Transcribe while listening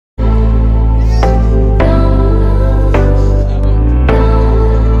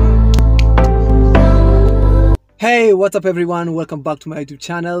Hey, what's up everyone? Welcome back to my YouTube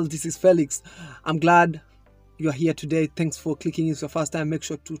channel. This is Felix. I'm glad you are here today. Thanks for clicking. It's your first time. Make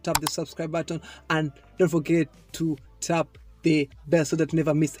sure to tap the subscribe button and don't forget to tap the bell so that you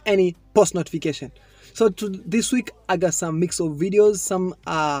never miss any post notification. So this week I got some mix of videos. Some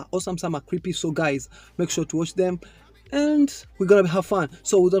are awesome, some are creepy. So guys, make sure to watch them and we're gonna have fun.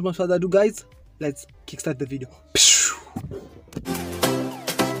 So without much further ado guys, let's kickstart the video.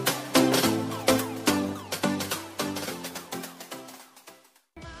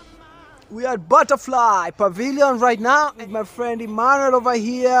 We are at Butterfly Pavilion right now with my friend Emmanuel over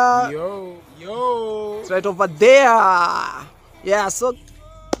here. Yo. It's right over there. Yeah, so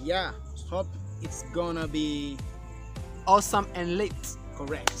Hope it's gonna be awesome and lit.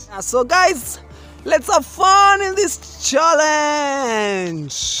 correct. Yeah, so guys, let's have fun in this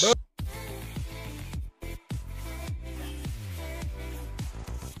challenge.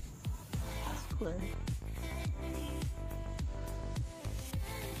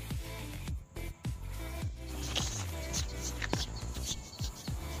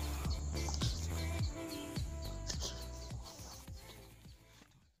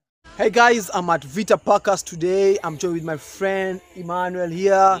 Hey guys, I'm at Vita Parkers today. I'm joined with my friend Emmanuel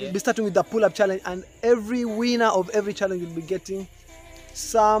here. We'll be starting with the pull-up challenge, and every winner of every challenge will be getting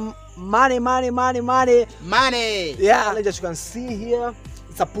some money. Yeah, as you can see here,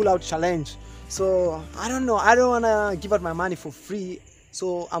 it's a pull-out challenge. So I don't know, I don't wanna give out my money for free,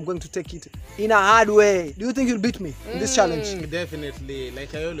 so I'm going to take it in a hard way. Do you think you'll beat me in this challenge? Definitely,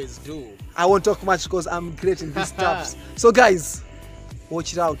 like I always do. I won't talk much because I'm great in these stuff. So guys,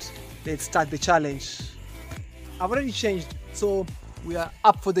 watch it out. Let's start the challenge. I've already changed, so we are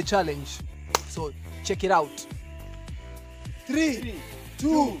up for the challenge. So check it out. 3,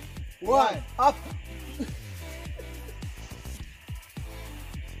 2, 1, up.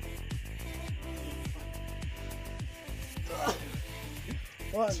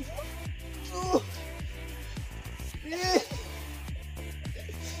 One, 2, 3.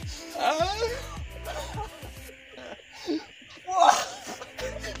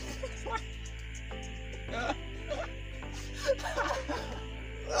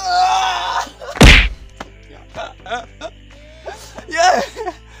 Yeah,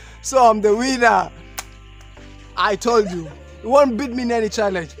 so I'm the winner. I told you, you won't beat me in any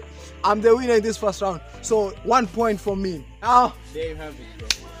challenge. I'm the winner in this first round. So 1 point for me. Now, There you have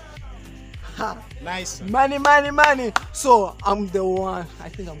it, bro. Nice one. money. So I'm the one. I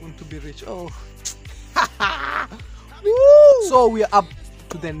think I'm going to be rich. Oh. Woo! So we are up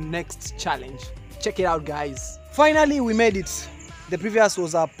to the next challenge. Check it out, guys. Finally, we made it. The previous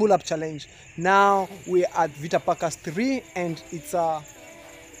was a pull-up challenge. Now we're at Vita Parkers 3, and it's a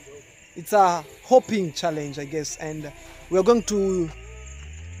hopping challenge, I guess. And we're going to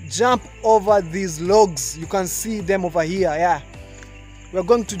jump over these logs. You can see them over here. Yeah, we're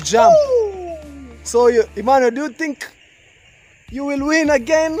going to jump. Woo! So, Emmanuel, do you think you will win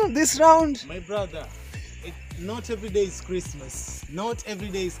again this round? My brother, not every day is Christmas. Not every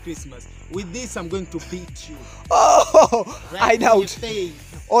day is Christmas. With this, I'm going to beat you. Oh, Right I in your doubt. face.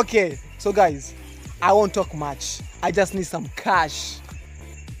 Okay, so guys, I won't talk much. I just need some cash.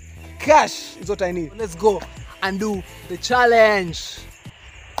 Cash is what I need. Let's go and do the challenge.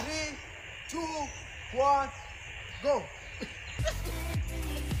 3, 2, 1, go.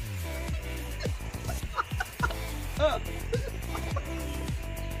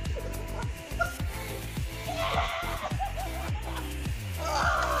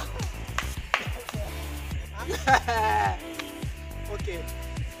 Okay.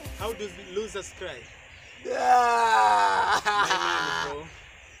 How does the losers cry? Yeah. Bro.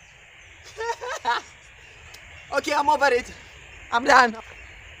 Okay, I'm over it. I'm done.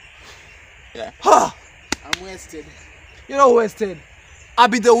 Yeah. I'm I'm wasted, wasted. I'll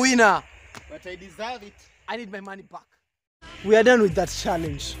be the winner. but I deserve it. I need my money back. We are done with that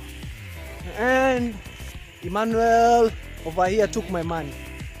challenge. And Emmanuel over here took my money.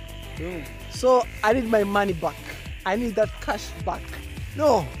 Boom. So I need my money back. I need that cash back.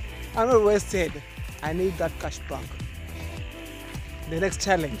 No, I'm not wasted. I need that cash back. The next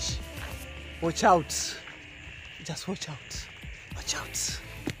challenge. Watch out. Just watch out. Watch out.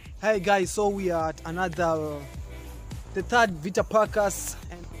 Hey guys, so we are at the third Vita Parkers,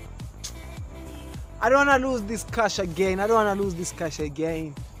 and I don't want to lose this cash again.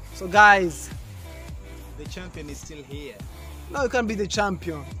 So guys, The champion is still here. now you can be the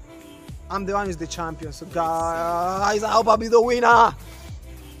champion. I'm the one who's the champion. So guys, I hope I'll be the winner.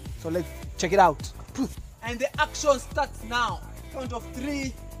 So let's check it out. And the action starts now. Count of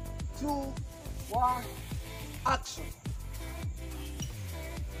 3, 2, 1, action.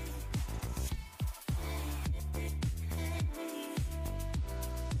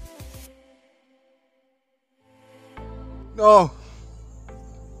 No.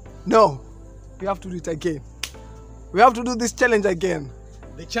 No. We have to do it again. We have to do this challenge again.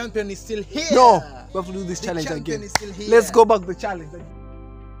 The champion is still here. No. We have to do this The challenge champion again. is still here. Let's go back to the challenge.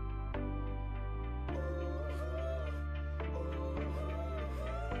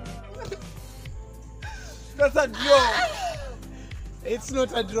 That's a draw. It's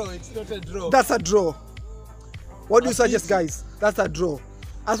not a draw. It's not a draw. That's a draw. What do you suggest, guys? That's a draw.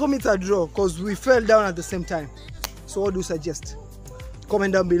 As for me, it's a draw because we fell down at the same time. So what do you suggest?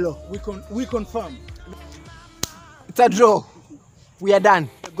 Comment down below. We confirm. It's a draw. We are done.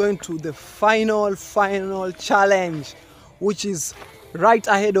 We're going to the final challenge, which is right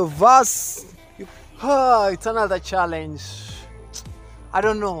ahead of us. It's another challenge. I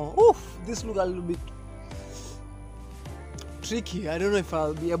don't know. Oof, this looks a little bit tricky. I don't know if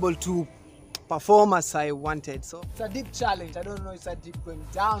I'll be able to perform as I wanted. So it's a deep challenge. I don't know if it's a deep going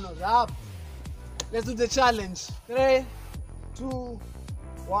down or up. Let's do the challenge. 3, 2,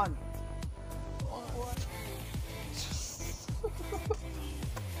 1.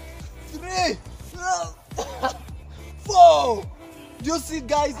 3, 4. Do you see,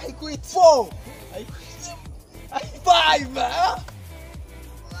 guys? I quit. 4. I quit. 5.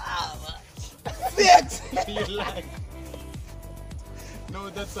 6. You lie. No,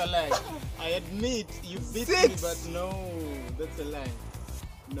 that's a lie. I admit you beat me, 6. but no, that's a lie.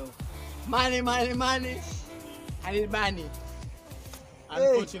 No. Money. I need money.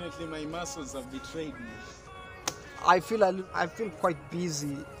 Unfortunately, my muscles have betrayed me. I feel quite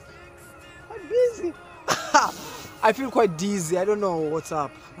busy. I feel quite dizzy. I don't know what's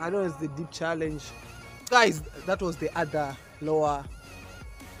up. I don't know if it's the deep challenge. Guys, that was the other lower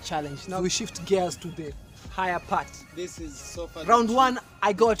challenge. Now we shift gears to the higher part. This is so far. Round 1,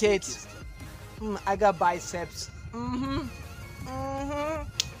 I got it. I got biceps. Let's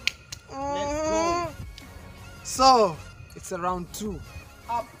go. So it's a round 2.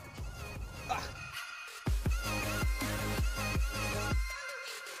 Up.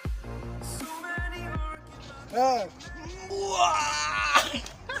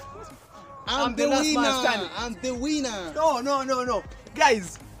 I'm the the last man winner. standing. I'm the winner. No.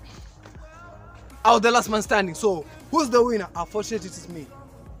 Guys, I was the last man standing. So who's the winner? Unfortunately, it is me.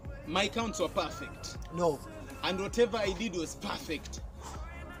 My counts were perfect. No. And whatever I did was perfect.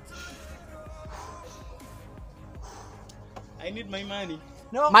 I need my money.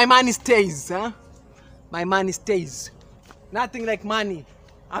 No. My money stays, huh? My money stays. Nothing like money.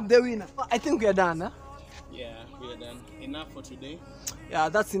 I'm the winner. I think we are done, huh? Yeah, we are done. Enough for today. Yeah,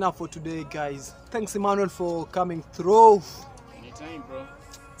 that's enough for today, guys. Thanks, Emmanuel, for coming through. Anytime, bro.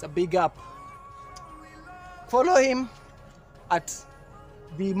 It's a big up. Follow him at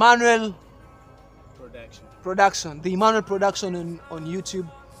the Emmanuel Production. The Emmanuel Production on YouTube.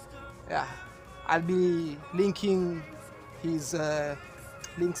 Yeah, I'll be linking his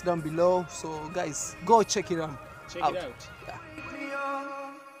links down below. So, guys, go check it out. Check it out. Yeah.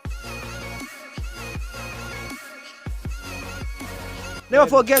 Never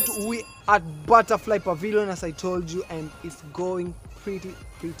forget, we at Butterfly Pavilion, as I told you, and it's going pretty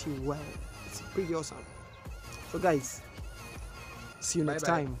well. It's pretty awesome. So guys, see you next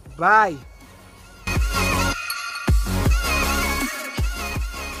time. Bye.